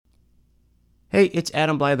Hey, it's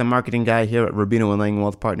Adam Bly, the marketing guy here at Rubino & Lang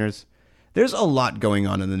Wealth Partners. There's a lot going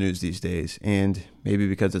on in the news these days, and maybe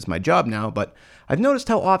because it's my job now, but I've noticed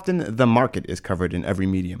how often the market is covered in every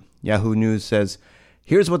medium. Yahoo News says,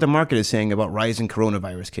 here's what the market is saying about rising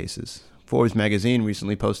coronavirus cases. Forbes magazine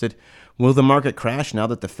recently posted, will the market crash now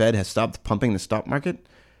that the Fed has stopped pumping the stock market?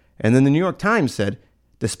 And then the New York Times said,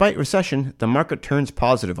 despite recession, the market turns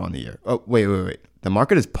positive on the year. Oh, wait. The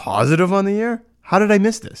market is positive on the year? How did I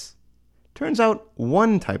miss this? Turns out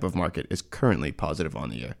one type of market is currently positive on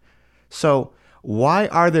the year. So why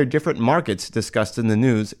are there different markets discussed in the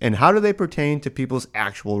news, and how do they pertain to people's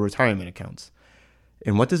actual retirement accounts?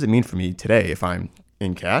 And what does it mean for me today if I'm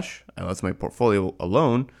in cash, I left my portfolio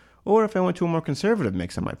alone, or if I went to a more conservative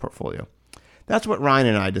mix in my portfolio? That's what Ryan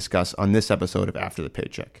and I discuss on this episode of After the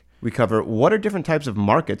Paycheck. We cover what are different types of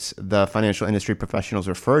markets the financial industry professionals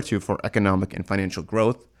refer to for economic and financial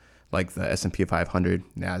growth, like the S&P 500,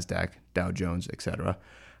 NASDAQ, Dow Jones, etc.,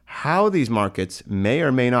 how these markets may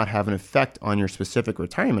or may not have an effect on your specific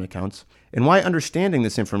retirement accounts, and why understanding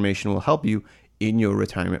this information will help you in your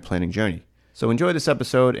retirement planning journey. So enjoy this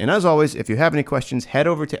episode, and as always, if you have any questions, head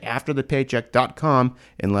over to afterthepaycheck.com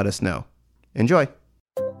and let us know. Enjoy.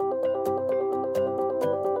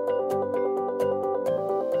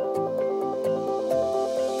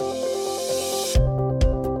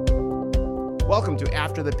 Welcome to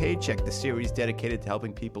After the Paycheck, the series dedicated to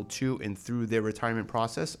helping people to and through their retirement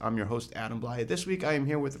process. I'm your host, Adam Bly. This week, I am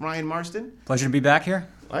here with Ryan Marston. Pleasure to be back here.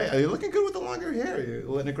 Are you looking good with the longer hair? Are you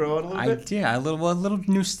letting it grow out a little bit? Yeah, a little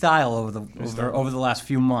new style over the last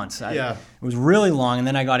few months. It was really long, and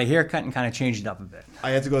then I got a haircut and kind of changed it up a bit.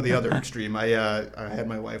 I had to go the other extreme. I had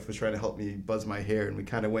my wife was trying to help me buzz my hair, and we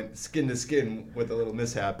kind of went skin to skin with a little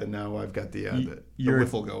mishap, and now I've got the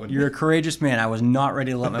whiffle going. You're a courageous man. I was not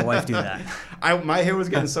ready to let my wife do that. My hair was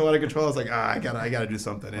getting so out of control. I was like, I gotta do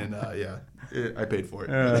something, and I paid for it.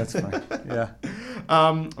 That's fine. Yeah.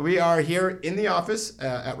 We are here in the office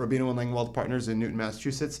at Rubino & Lang Wealth Partners in Newton,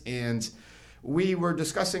 Massachusetts, and we were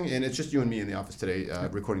discussing, and it's just you and me in the office today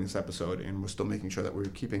recording this episode, and we're still making sure that we're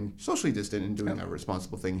keeping socially distant and doing our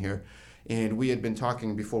responsible thing here. And we had been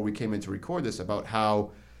talking before we came in to record this about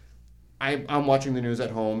how I'm watching the news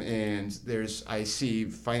at home, and I see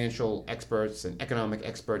financial experts and economic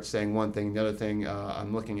experts saying one thing, the other thing.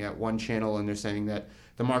 I'm looking at one channel, and they're saying that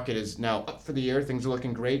the market is now up for the year. Things are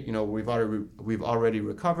looking great. We've already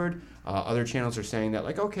recovered. Other channels are saying that,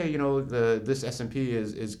 like, okay, this S&P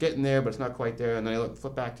is getting there, but it's not quite there. And then I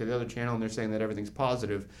flip back to the other channel, and they're saying that everything's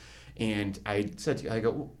positive. And I said to you, I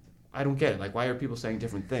go, I don't get it. Like, why are people saying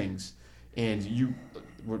different things? And you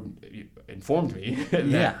informed me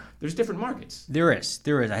that there's different markets. There is.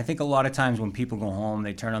 I think a lot of times when people go home,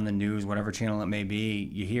 they turn on the news, whatever channel it may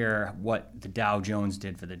be, you hear what the Dow Jones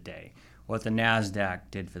did for the day, what the NASDAQ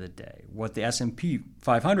did for the day, what the S&P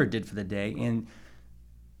 500 did for the day, and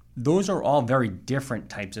those are all very different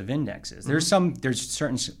types of indexes. Mm-hmm.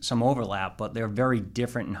 There's some overlap, but they're very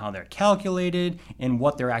different in how they're calculated and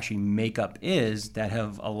what their actually makeup is that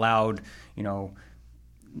have allowed,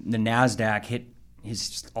 the NASDAQ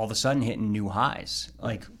all of a sudden hitting new highs,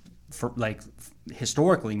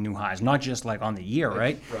 historically new highs, not just like on the year,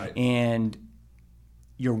 right? Right. And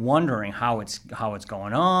you're wondering how it's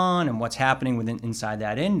going on and what's happening inside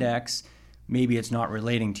that index. Maybe it's not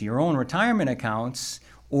relating to your own retirement accounts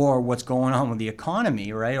or what's going on with the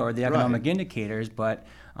economy, right, or the economic indicators. But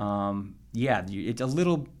it's a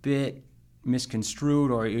little bit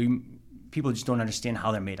misconstrued, or people just don't understand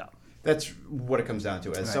how they're made up. That's what it comes down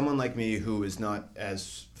to. As someone like me who is not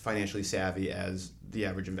as financially savvy as the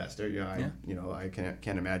average investor, I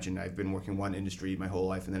can't imagine. I've been working one industry my whole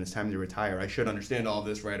life, and then it's time to retire. I should understand all of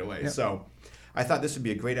this right away. Yep. So I thought this would be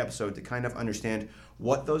a great episode to kind of understand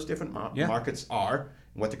what those different markets are,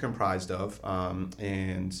 what they're comprised of,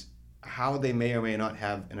 and how they may or may not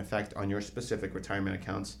have an effect on your specific retirement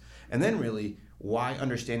accounts, and then really why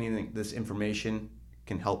understanding this information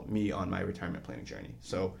can help me on my retirement planning journey.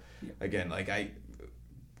 So again,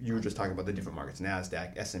 you were just talking about the different markets,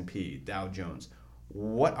 NASDAQ, S&P, Dow Jones.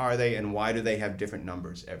 What are they, and why do they have different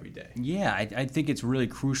numbers every day? Yeah, I think it's really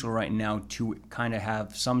crucial right now to kind of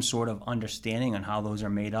have some sort of understanding on how those are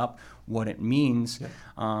made up, what it means,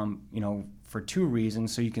 for two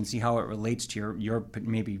reasons. So you can see how it relates to your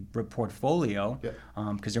maybe portfolio,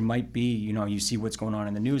 because there might be, you see what's going on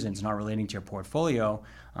in the news and it's not relating to your portfolio.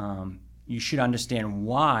 You should understand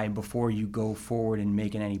why before you go forward in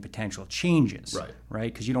making any potential changes,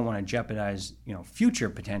 right? Because you don't want to jeopardize, future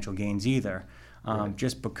potential gains either.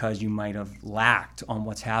 just because you might have lacked on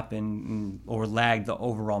what's happened or lagged the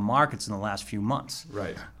overall markets in the last few months.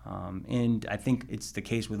 Right. And I think it's the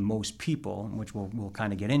case with most people, which we'll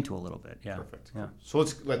kind of get into a little bit. Yeah. Perfect. Yeah. So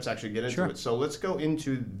let's actually get into Sure. it. So let's go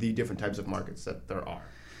into the different types of markets that there are.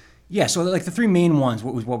 Yeah, so like the three main ones,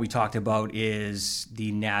 what we talked about is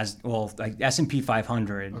the S&P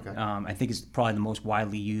 500. Okay. I think is probably the most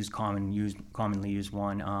commonly used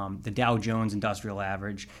one. The Dow Jones Industrial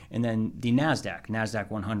Average, and then the Nasdaq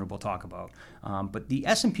 100. We'll talk about. But the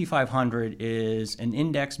S&P 500 is an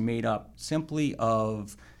index made up simply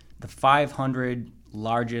of the 500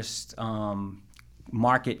 largest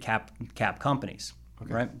market cap companies.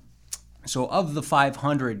 Okay. Right. So of the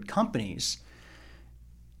 500 companies,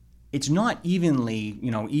 it's not evenly,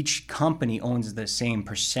 each company owns the same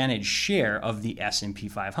percentage share of the S&P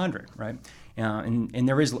 500, right? And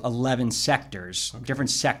there is 11 sectors, different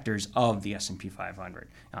sectors of the S&P 500.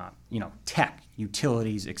 Tech,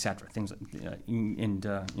 utilities, et cetera, things, and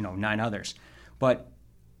 9 others. But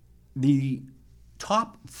the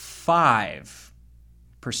top 5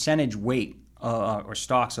 percentage weight or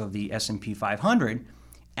stocks of the S&P 500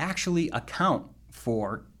 actually account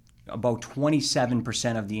for about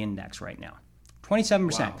 27% of the index right now.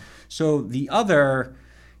 27%. Wow. So the other,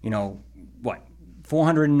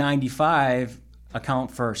 495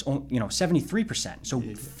 account for, 73%. So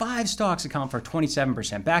 5 stocks account for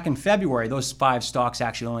 27%. Back in February, those 5 stocks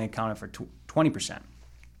actually only accounted for 20%.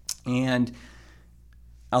 And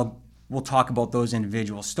we'll talk about those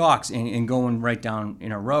individual stocks and going right down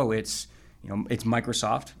in a row. It's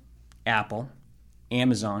Microsoft, Apple,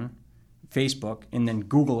 Amazon, Facebook, and then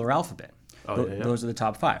Google or Alphabet. Those are the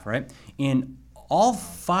top 5, right? And all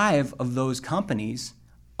 5 of those companies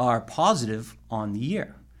are positive on the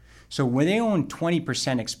year. So when they own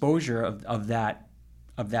 20% exposure of that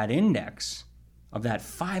index, of that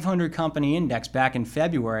 500 company index back in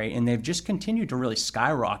February, and they've just continued to really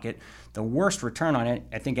skyrocket. The worst return on it,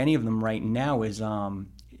 I think any of them right now is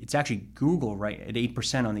it's actually Google, right, at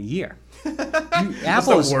 8% on the year.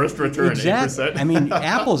 Apple's the worst return, exactly. 8%. I mean,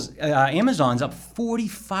 Amazon's up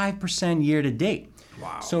 45% year to date.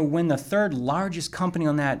 Wow. So when the third largest company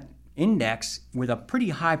on that index with a pretty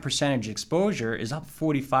high percentage exposure is up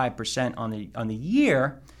 45% on the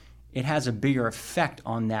year, it has a bigger effect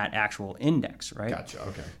on that actual index, right? Gotcha.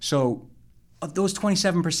 Okay. So of those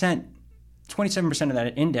 27% of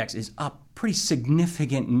that index is up pretty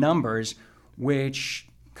significant numbers, which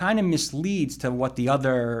kind of misleads to what the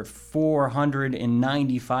other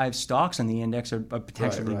 495 stocks on the index are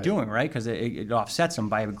potentially doing, right? Because it offsets them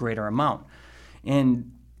by a greater amount.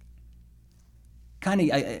 And kind of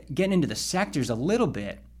getting into the sectors a little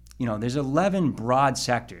bit, there's 11 broad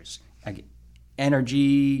sectors.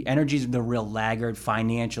 Energy's the real laggard,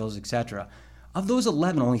 financials, etc. Of those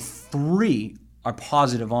 11, only 3 are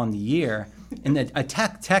positive on the year, and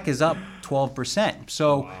tech is up 12%.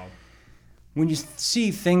 So wow. When you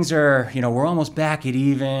see things are, we're almost back at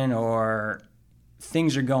even, or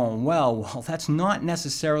things are going well, that's not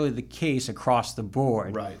necessarily the case across the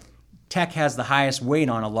board. Right. Tech has the highest weight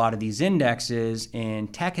on a lot of these indexes,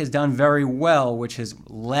 and tech has done very well, which has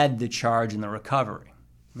led the charge in the recovery.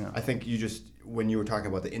 I think when you were talking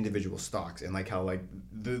about the individual stocks and how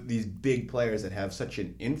these big players that have such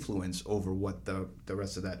an influence over what the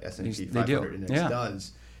rest of that S&P 500 index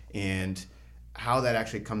does, and how that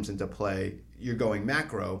actually comes into play. You're going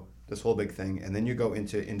macro, this whole big thing, and then you go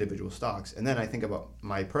into individual stocks. And then I think about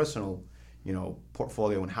my personal,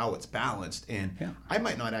 portfolio and how it's balanced. And I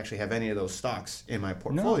might not actually have any of those stocks in my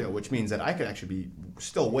portfolio, which means that I could actually be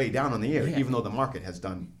still way down on the year, even though the market has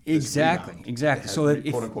done exactly. So that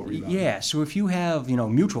quote unquote rebound. So if you have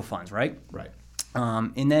mutual funds, right? Right.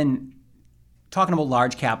 And then talking about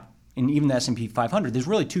large cap and even the S&P 500, there's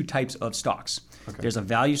really 2 types of stocks. Okay. There's a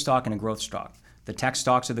value stock and a growth stock. The tech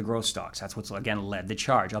stocks are the growth stocks. That's what's, again, led the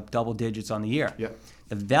charge, up double digits on the year. Yep.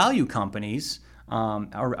 The value companies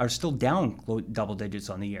are still down double digits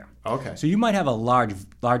on the year. Okay. So you might have a large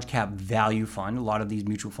cap value fund. A lot of these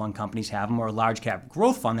mutual fund companies have them, or a large cap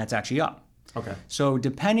growth fund that's actually up. Okay. So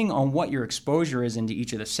depending on what your exposure is into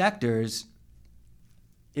each of the sectors,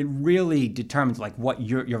 it really determines what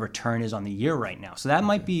your return is on the year right now. So that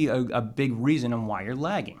might be a big reason on why you're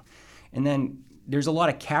lagging. And then there's a lot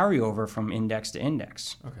of carryover from index to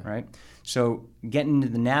index, right? So getting into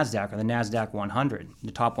the NASDAQ or the NASDAQ 100,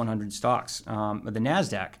 the top 100 stocks of the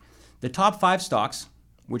NASDAQ, the top 5 stocks,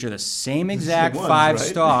 which are the same exact 5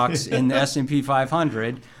 stocks in the S&P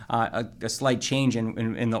 500, a slight change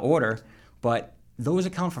in the order, but those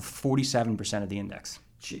account for 47% of the index.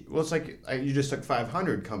 Well, it's like you just took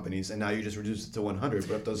 500 companies and now you just reduced it to 100.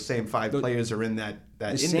 But if those same 5 players are in that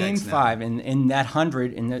index same now, 5 and that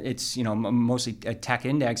 100, and it's mostly a tech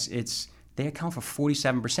index. They account for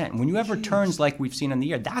 47%. When you have returns like we've seen in the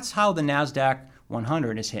year, that's how the NASDAQ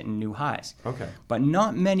 100 is hitting new highs. Okay. But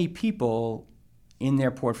not many people in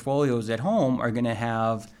their portfolios at home are going to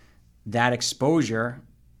have that exposure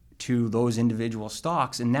to those individual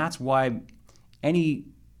stocks, and that's why any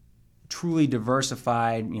truly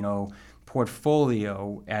diversified,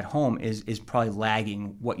 portfolio at home is probably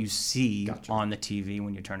lagging what you see on the TV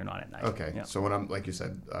when you turn it on at night. Okay. Yeah. So when I'm, like you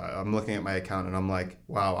said, I'm looking at my account and I'm like,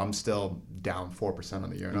 wow, I'm still down 4% on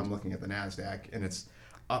the year, and I'm looking at the NASDAQ and it's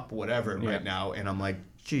up whatever right now, and I'm like,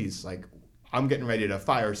 geez, like I'm getting ready to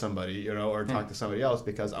fire somebody, or talk to somebody else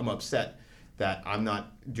because I'm upset that I'm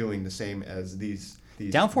not doing the same as these.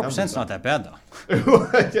 Down 4% is not that bad though.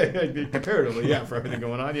 Comparatively, yeah, for everything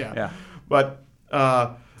going on, yeah. Yeah. But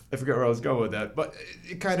I forget where I was going with that. But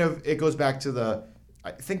it goes back to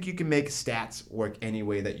I think you can make stats work any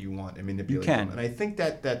way that you want and manipulate them. And I think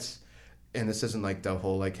that's, and this isn't like the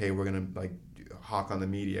whole like, hey, we're gonna like hawk on the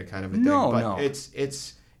media kind of a thing. But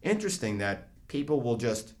it's interesting that people will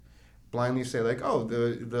just blindly say like, oh,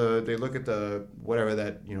 they look at the whatever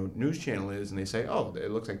that news channel is and they say, oh,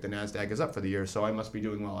 it looks like the NASDAQ is up for the year, so I must be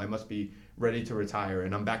doing well. I must be ready to retire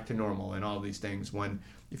and I'm back to normal and all these things. When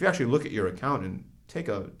if you actually look at your account and take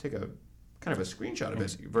a kind of a screenshot of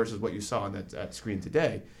it versus what you saw on that screen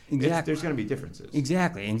today, there's going to be differences.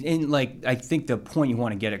 Exactly, and like I think the point you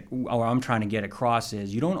want to get, or I'm trying to get across,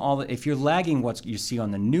 is if you're lagging what you see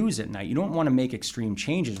on the news at night, you don't want to make extreme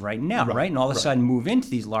changes right now, right? And all of a sudden move into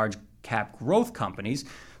these large cap growth companies,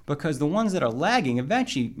 because the ones that are lagging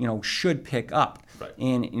eventually, should pick up. Right.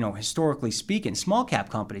 And, historically speaking, small cap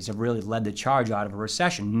companies have really led the charge out of a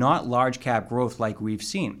recession, not large cap growth like we've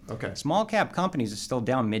seen. Okay. Small cap companies are still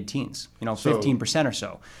down mid-teens, 15% or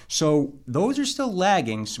so. So those are still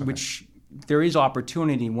lagging, which there is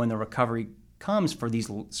opportunity when the recovery comes for these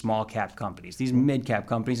small cap companies, these mid cap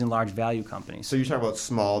companies and large value companies. So you're talking about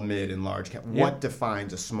small, mid, and large cap. What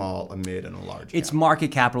defines a small, a mid, and a large cap? It's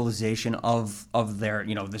market capitalization of their,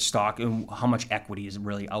 the stock and how much equity is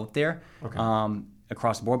really out there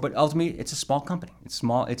across the board. But ultimately, it's a small company. It's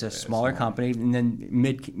small. It's a smaller company, and then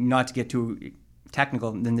mid. Not to get too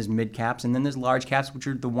technical, then there's mid caps, and then there's large caps, which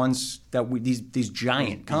are the ones that these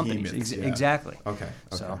giant companies. Exactly. Okay.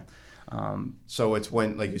 So it's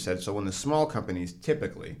when, like you said, when the small companies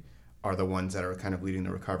typically are the ones that are kind of leading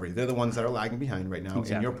the recovery. They're the ones that are lagging behind right now.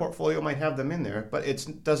 Exactly. And your portfolio might have them in there, but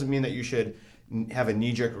it doesn't mean that you should have a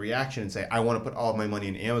knee-jerk reaction and say, I want to put all of my money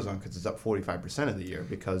in Amazon because it's up 45% of the year,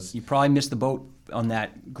 because... You probably missed the boat on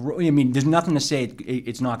that. I mean, there's nothing to say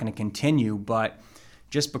it's not going to continue, but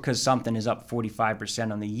just because something is up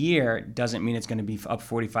 45% on the year doesn't mean it's going to be up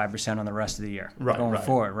 45% on the rest of the year going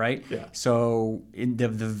forward, right? Yeah. So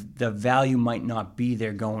the value might not be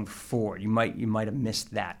there going forward. You might have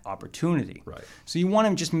missed that opportunity. Right. So you want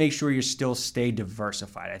to just make sure you still stay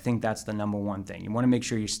diversified. I think that's the number one thing. You want to make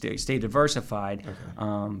sure you stay diversified,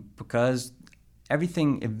 because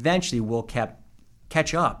everything eventually will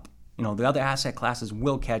catch up. The other asset classes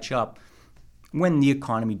will catch up when the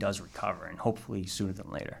economy does recover, and hopefully sooner than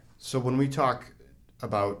later. So when we talk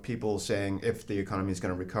about people saying if the economy is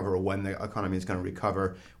going to recover or when the economy is going to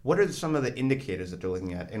recover, what are some of the indicators that they're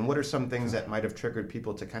looking at? And what are some things that might have triggered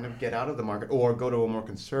people to kind of get out of the market or go to a more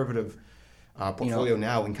conservative portfolio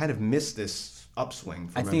now and kind of miss this upswing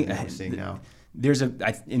from everything we're seeing now?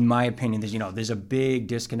 In my opinion, there's a big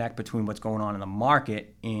disconnect between what's going on in the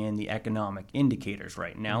market and the economic indicators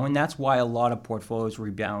right now, and that's why a lot of portfolios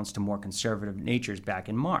rebalanced to more conservative natures back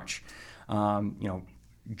in March.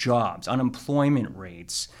 Jobs, unemployment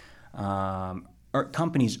rates,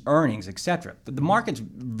 companies' earnings, etc. But the market's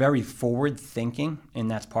very forward-thinking, and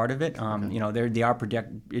that's part of it.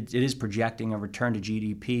 It is projecting a return to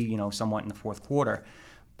GDP, somewhat in the fourth quarter,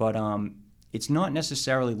 but it's not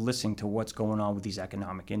necessarily listening to what's going on with these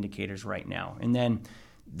economic indicators right now. And then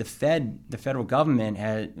the federal government,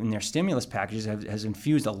 in their stimulus packages, has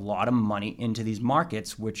infused a lot of money into these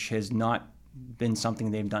markets, which has not been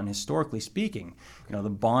something they've done historically speaking. The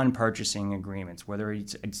bond purchasing agreements, whether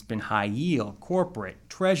it's been high yield, corporate,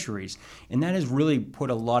 treasuries, and that has really put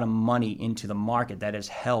a lot of money into the market that has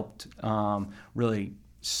helped really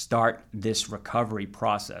start this recovery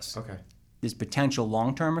process. Okay. There's potential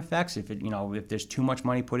long-term effects. If there's too much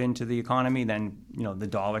money put into the economy, then the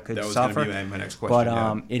dollar could suffer. That was going to be my next question.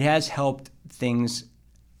 But it has helped things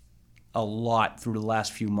a lot through the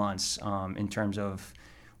last few months in terms of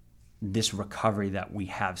this recovery that we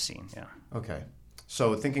have seen. Yeah. Okay.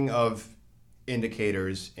 So thinking of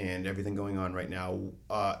indicators and everything going on right now,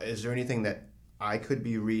 is there anything that I could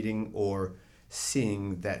be reading or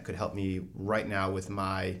seeing that could help me right now with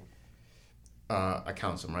my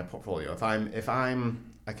accounts and my portfolio? If I'm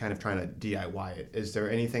kind of trying to DIY it, is there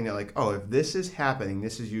anything that like, oh, if this is happening,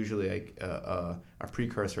 this is usually like a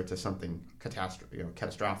precursor to something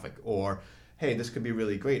catastrophic, or hey, this could be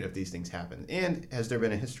really great if these things happen? And has there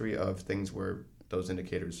been a history of things where those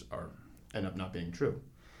indicators end up not being true?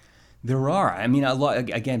 There are. I mean, a lot,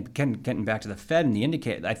 again, getting back to the Fed and the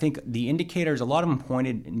indicator, I think the indicators, a lot of them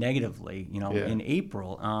pointed negatively, in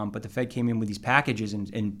April, but the Fed came in with these packages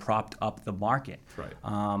and propped up the market. Right.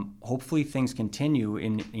 Hopefully things continue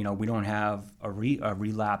and, we don't have a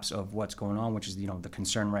relapse of what's going on, which is, the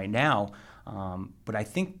concern right now. But I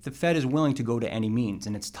think the Fed is willing to go to any means,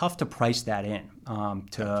 and it's tough to price that in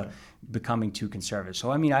to becoming too conservative.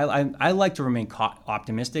 So, I mean, I like to remain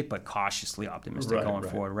optimistic, but cautiously optimistic going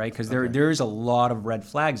forward, right? Because there is a lot of red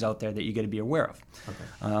flags out there that you got to be aware of.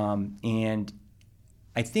 Okay. And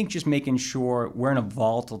I think just making sure we're in a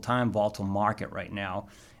volatile market right now,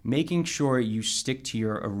 making sure you stick to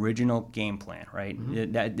your original game plan, right?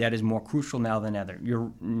 Mm-hmm. That is more crucial now than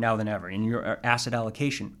ever. In your asset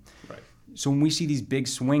allocation. Right. So when we see these big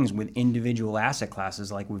swings with individual asset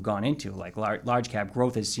classes like we've gone into, like large cap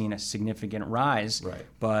growth has seen a significant rise, right,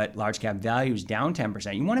 but large cap value is down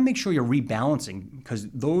 10%. You want to make sure you're rebalancing because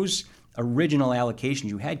those original allocations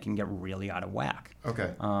you had can get really out of whack.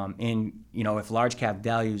 Okay. And if large cap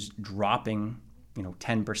value is dropping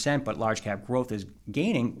 10%, but large cap growth is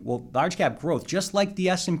gaining. Well, large cap growth, just like the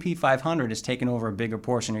S&P 500, has taken over a bigger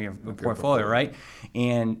portion of your portfolio, right?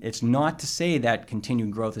 And it's not to say that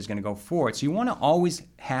continued growth is going to go forward. So you want to always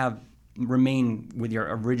remain with your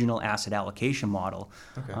original asset allocation model,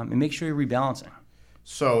 and make sure you're rebalancing.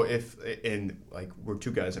 So we're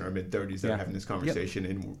two guys in our mid-30s that are having this conversation,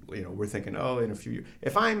 and we're thinking, in a few years,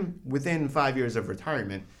 if I'm within 5 years of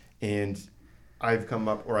retirement and I've come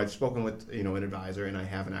up, or I've spoken with an advisor, and I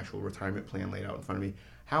have an actual retirement plan laid out in front of me,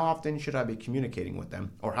 how often should I be communicating with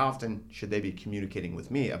them, or how often should they be communicating with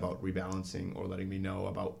me about rebalancing or letting me know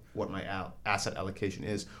about what my asset allocation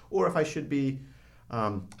is, or if I should be, I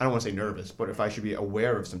don't want to say nervous, but if I should be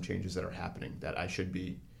aware of some changes that are happening that I should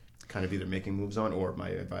be kind of either making moves on, or my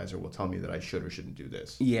advisor will tell me that I should or shouldn't do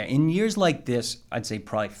this? Yeah, in years like this, I'd say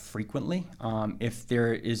probably frequently. If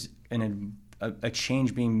there is a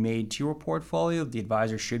change being made to your portfolio, the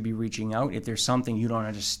advisor should be reaching out. If there's something you don't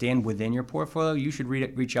understand within your portfolio, you should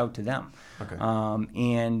reach out to them. Okay.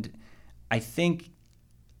 And I think,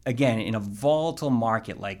 again, in a volatile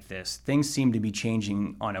market like this, things seem to be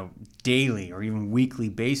changing on a daily or even weekly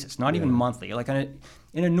basis, not even monthly. Like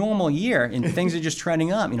in a normal year, and things are just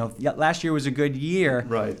trending up. Last year was a good year.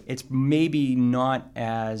 Right. It's maybe not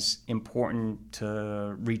as important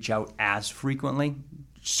to reach out as frequently.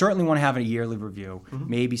 Certainly want to have a yearly review,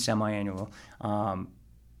 maybe semi-annual.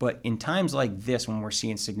 But in times like this, when we're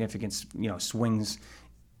seeing significant swings,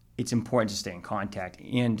 it's important to stay in contact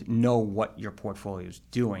and know what your portfolio is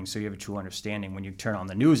doing, so you have a true understanding when you turn on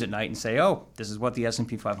the news at night and say, "Oh, this is what the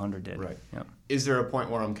S&P 500 did." Right. Yep. Is there a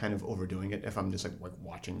point where I'm kind of overdoing it if I'm just like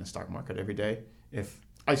watching the stock market every day? If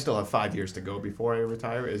I still have 5 years to go before I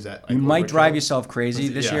retire, is that you might drive yourself crazy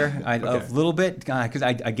this year a little bit, because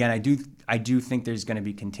I do think there's going to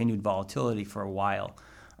be continued volatility for a while.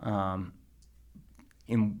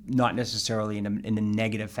 Not necessarily in a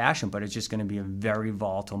negative fashion, but it's just going to be a very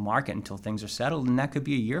volatile market until things are settled, and that could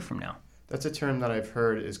be a year from now. That's a term that I've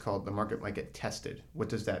heard is called the market might get tested. What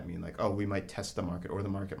does that mean? Like, we might test the market, or the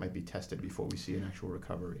market might be tested before we see an actual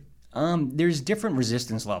recovery. There's different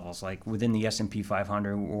resistance levels, like within the S&P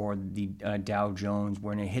 500 or the Dow Jones,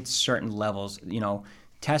 when it hits certain levels,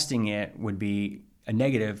 testing it would be a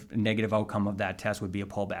negative outcome of that test would be a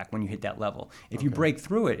pullback when you hit that level. If you break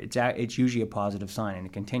through it, it's usually a positive sign, and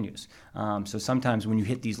it continues. So sometimes when you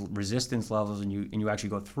hit these resistance levels and you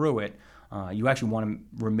actually go through it, you actually want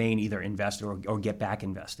to remain either invested or get back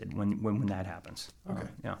invested when that happens. Okay.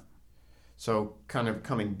 Yeah. So kind of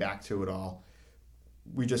coming back to it all,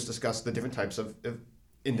 we just discussed the different types of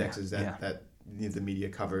indexes that the media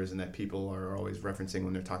covers and that people are always referencing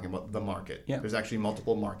when they're talking about the market. Yeah. There's actually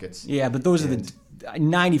multiple markets. Yeah, but those are the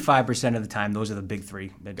 95% of the time, those are the big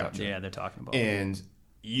three that they're talking about. And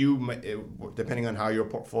you, depending on how your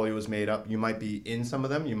portfolio is made up, you might be in some of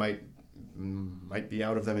them, you might be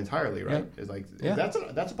out of them entirely, right? Yeah. It's like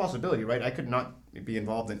that's a possibility, right? I could not be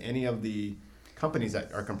involved in any of the companies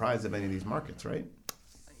that are comprised of any of these markets, right?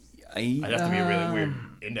 I'd have to be a really weird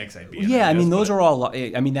index I'd be in. Yeah, those are all,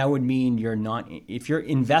 that would mean you're not, if you're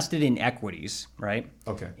invested in equities, right?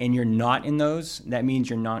 Okay. And you're not in those, that means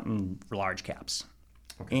you're not in large caps.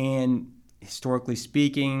 Okay. And historically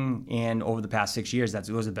speaking, and over the past 6 years, those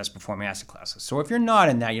are the best performing asset classes. So if you're not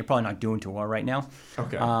in that, you're probably not doing too well right now.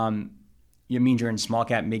 Okay. It means you're in small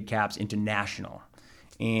cap, mid caps, international.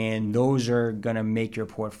 And those are going to make your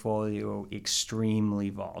portfolio extremely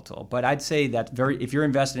volatile. But I'd say that if you're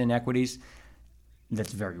invested in equities,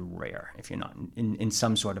 that's very rare if you're not in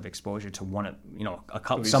some sort of exposure to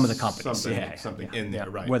some of the companies. Something in there,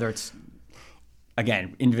 right. Whether it's,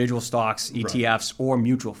 again, individual stocks, ETFs, or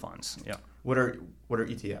mutual funds. Yeah. What are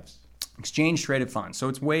ETFs? Exchange traded funds. So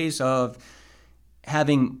it's ways of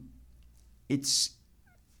having, it's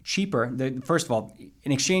cheaper. First of all,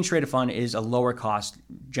 an exchange traded fund is a lower cost,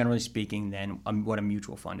 generally speaking, than what a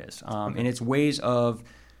mutual fund is. And it's ways of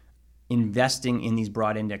investing in these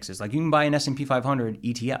broad indexes. Like you can buy an S&P 500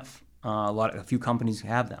 ETF. A few companies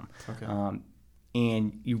have them. Okay.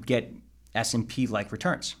 And you get S&P like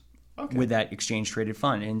returns with that exchange traded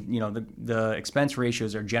fund. And the expense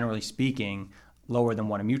ratios are, generally speaking, lower than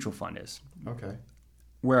what a mutual fund is. Okay.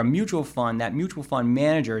 Where a mutual fund, that mutual fund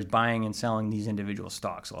manager is buying and selling these individual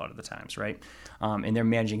stocks a lot of the times, right? And they're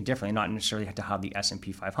managing differently, not necessarily to how the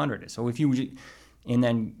S&P 500 is. So and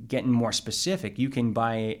then getting more specific, you can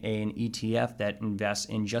buy an ETF that invests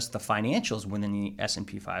in just the financials within the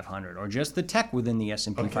S&P 500 or just the tech within the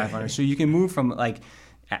S&P 500. So you can move from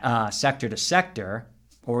sector to sector,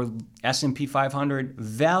 or S&P 500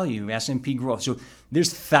 value, S&P growth. So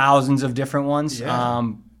there's thousands of different ones. Yeah.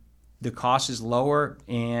 The cost is lower,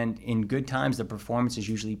 and in good times, the performance is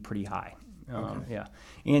usually pretty high. Yeah,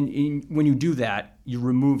 and when you do that, you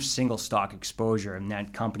remove single stock exposure and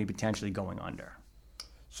that company potentially going under.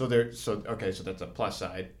 So that's a plus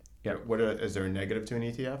side. Yeah. Is there a negative to an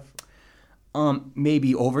ETF?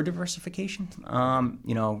 Maybe over diversification.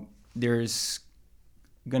 There's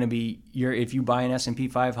going to be if you buy an S&P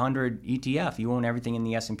 500 ETF, you own everything in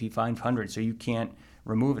the S&P 500, so you can't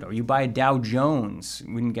remove it. Or you buy a Dow Jones.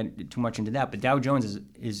 We didn't get too much into that, but Dow Jones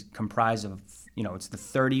is comprised of, it's the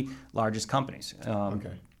 30 largest companies.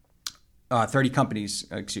 30 companies,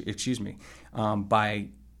 by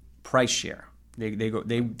price share.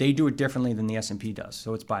 They do it differently than the S&P does.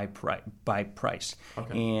 So it's by price.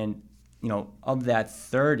 Okay. And of that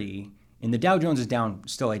 30, and the Dow Jones is down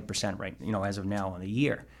still 8%, right? As of now on the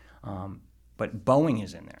year. But Boeing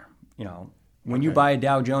is in there. When you buy a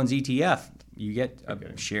Dow Jones ETF, you get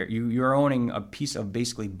a share. You're owning a piece of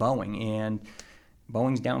basically Boeing, and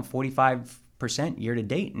Boeing's down 45% year to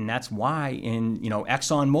date, and that's why.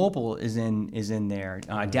 ExxonMobil is in there.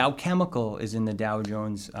 Dow Chemical is in the Dow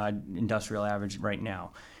Jones Industrial Average right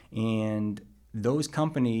now, and those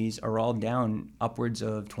companies are all down upwards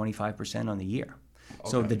of 25% on the year. Okay.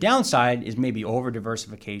 So the downside is maybe over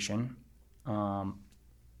diversification,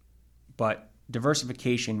 but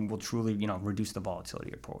diversification will truly, reduce the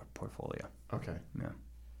volatility of your portfolio. Okay. Yeah.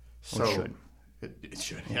 So it should. It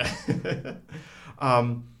should. Yeah.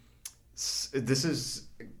 This is.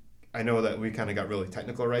 I know that we kind of got really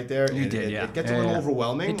technical right there. You did, yeah. It gets a little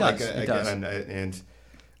overwhelming. It does. It does. And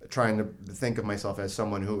trying to think of myself as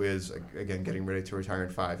someone who is, again, getting ready to retire in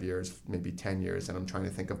 5 years, maybe 10 years, and I'm trying to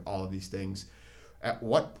think of all of these things. At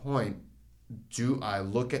what point do I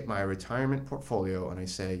look at my retirement portfolio and I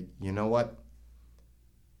say, you know what?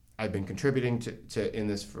 I've been contributing to in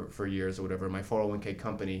this for years or whatever. My 401k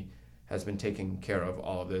company has been taking care of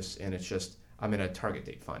all of this, and it's just I'm in a target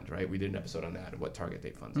date fund, right? We did an episode on that, what target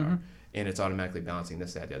date funds are, and it's automatically balancing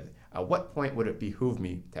this, that, the other. At what point would it behoove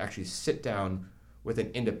me to actually sit down with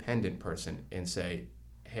an independent person and say,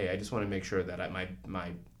 hey, I just want to make sure that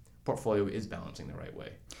my portfolio is balancing the right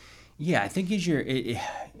way? Yeah, I think as you're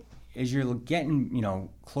getting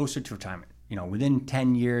closer to retirement, within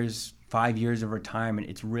 10 years, 5 years of retirement,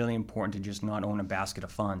 it's really important to just not own a basket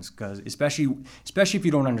of funds, because especially if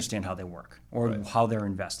you don't understand how they work or how they're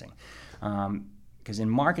investing. Because in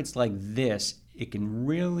markets like this, it can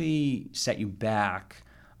really set you back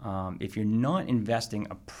if you're not investing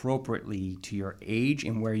appropriately to your age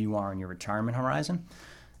and where you are in your retirement horizon.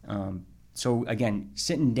 So again,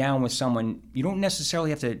 sitting down with someone, you don't necessarily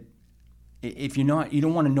have to. If you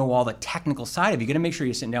don't want to know all the technical side of it, you got to make sure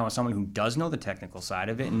you're sitting down with someone who does know the technical side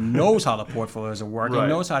of it and knows how the portfolios are working,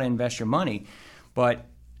 knows how to invest your money. But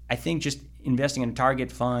I think just investing in a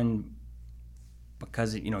target fund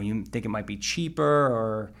because you think it might be cheaper,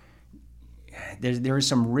 or there is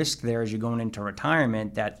some risk there as you're going into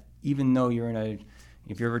retirement, that even though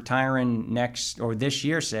if you're retiring next or this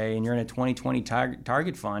year, say, and you're in a 2020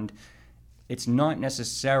 target fund, it's not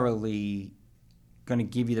necessarily going to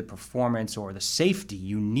give you the performance or the safety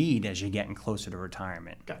you need as you're getting closer to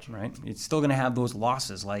retirement. Gotcha. Right? It's still going to have those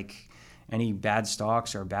losses like any bad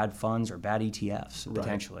stocks or bad funds or bad ETFs,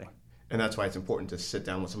 potentially. And that's why it's important to sit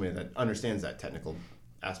down with somebody that understands that technical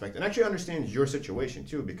aspect and actually understands your situation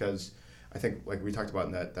too, because I think, like we talked about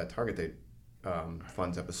in that target date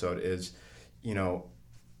funds episode, is,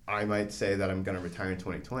 I might say that I'm going to retire in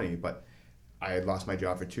 2020, but I had lost my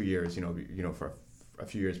job for 2 years, for a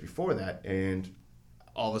few years before that, and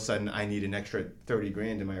all of a sudden I need an extra 30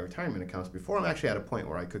 grand in my retirement accounts before I'm actually at a point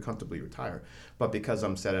where I could comfortably retire. But because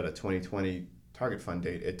I'm set at a 2020 target fund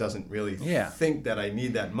date, it doesn't really think that I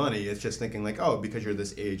need that money. It's just thinking like, oh, because you're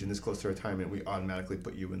this age and this close to retirement, we automatically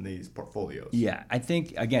put you in these portfolios. Yeah, I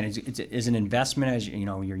think, again, it's an investment. As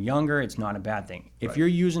you're younger, it's not a bad thing. If you're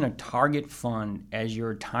using a target fund as your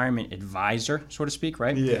retirement advisor, so to speak,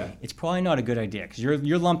 right? Yeah. It's probably not a good idea, because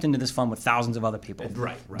you're lumped into this fund with thousands of other people.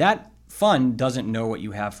 Right. That fund doesn't know what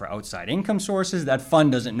you have for outside income sources. That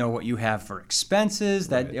fund doesn't know what you have for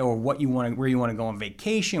expenses, or what you want, where you want to go on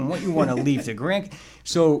vacation, what you want to leave to grand.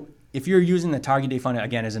 So if you're using the target date fund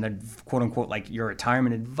again as an quote unquote like your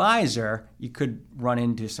retirement advisor, you could run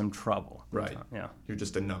into some trouble. Right. Yeah. You're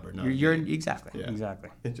just a number. Not You're exactly.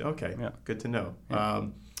 Okay. Yeah. Good to know. Yeah.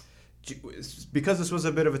 Because this was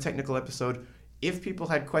a bit of a technical episode, if people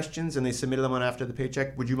had questions and they submitted them on After the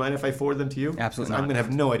Paycheck, would you mind if I forward them to you? Absolutely not. I'm going to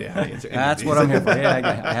have no idea how to answer any That's of what these. I'm here for.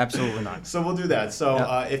 Yeah, absolutely not. So we'll do that.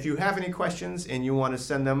 So if you have any questions and you want to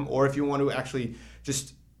send them, or if you want to actually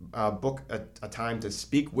just book a time to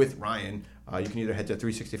speak with Ryan, you can either head to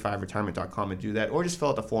 365retirement.com and do that, or just fill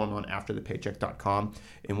out the form on afterthepaycheck.com,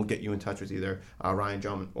 and we'll get you in touch with either Ryan,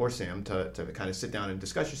 John, or Sam to kind of sit down and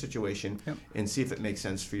discuss your situation and see if it makes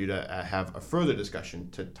sense for you to have a further discussion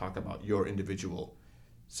to talk about your individual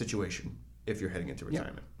situation if you're heading into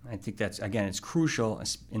retirement. I think that's, again, it's crucial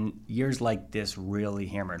in years like this, really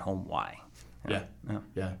hammer it home why. Yeah.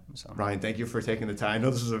 So, Ryan, thank you for taking the time. I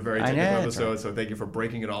know this was a very technical episode, so thank you for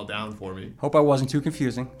breaking it all down for me. Hope I wasn't too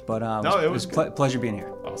confusing, but it was pleasure being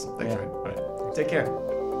here. Awesome. Thanks, Ryan. All right. Take care.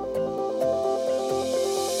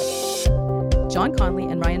 John Conley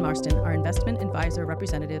and Ryan Marston are investment advisor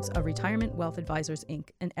representatives of Retirement Wealth Advisors,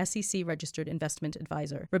 Inc., an SEC-registered investment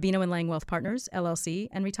advisor. Rubino & Lang Wealth Partners, LLC,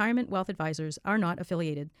 and Retirement Wealth Advisors are not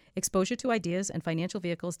affiliated. Exposure to ideas and financial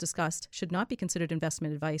vehicles discussed should not be considered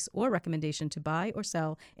investment advice or recommendation to buy or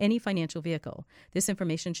sell any financial vehicle. This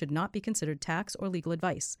information should not be considered tax or legal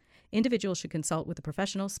advice. Individuals should consult with a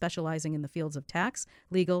professional specializing in the fields of tax,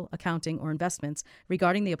 legal, accounting, or investments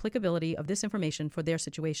regarding the applicability of this information for their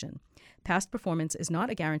situation. Past performance is not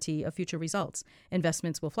a guarantee of future results.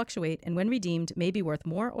 Investments will fluctuate and when redeemed may be worth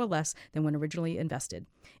more or less than when originally invested.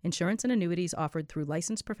 Insurance and annuities offered through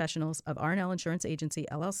licensed professionals of R&L Insurance Agency,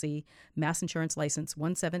 LLC, Mass Insurance License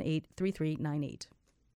 1783398.